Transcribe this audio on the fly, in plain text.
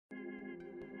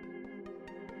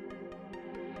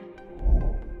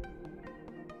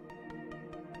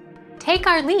Take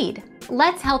our lead.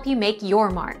 Let's help you make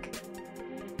your mark.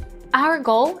 Our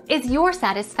goal is your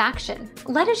satisfaction.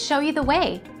 Let us show you the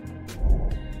way.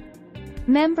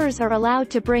 Members are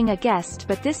allowed to bring a guest,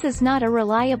 but this is not a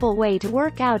reliable way to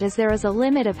work out as there is a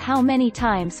limit of how many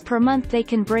times per month they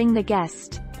can bring the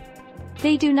guest.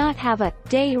 They do not have a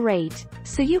day rate,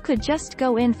 so you could just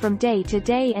go in from day to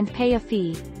day and pay a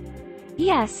fee.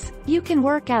 Yes, you can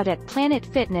work out at Planet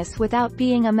Fitness without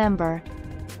being a member.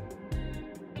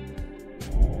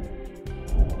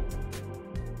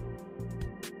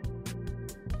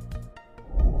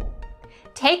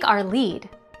 Take our lead.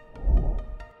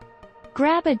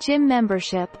 Grab a gym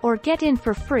membership or get in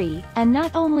for free, and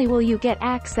not only will you get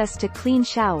access to clean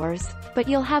showers, but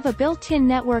you'll have a built-in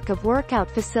network of workout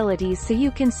facilities so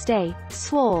you can stay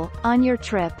swole on your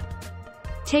trip.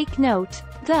 Take note,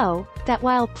 though, that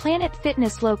while Planet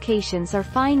Fitness locations are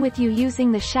fine with you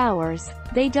using the showers,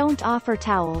 they don't offer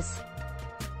towels.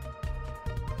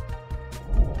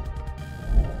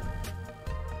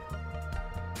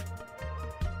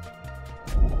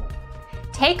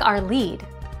 Take our lead.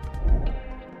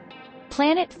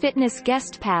 Planet Fitness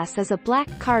Guest Pass is a Black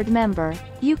Card member.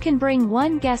 You can bring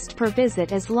one guest per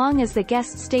visit as long as the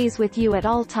guest stays with you at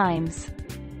all times.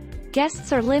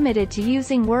 Guests are limited to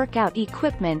using workout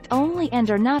equipment only and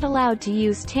are not allowed to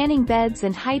use tanning beds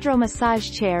and hydro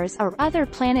massage chairs or other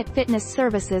Planet Fitness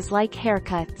services like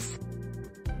haircuts.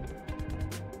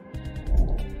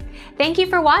 Thank you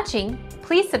for watching.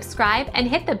 Please subscribe and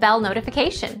hit the bell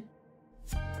notification.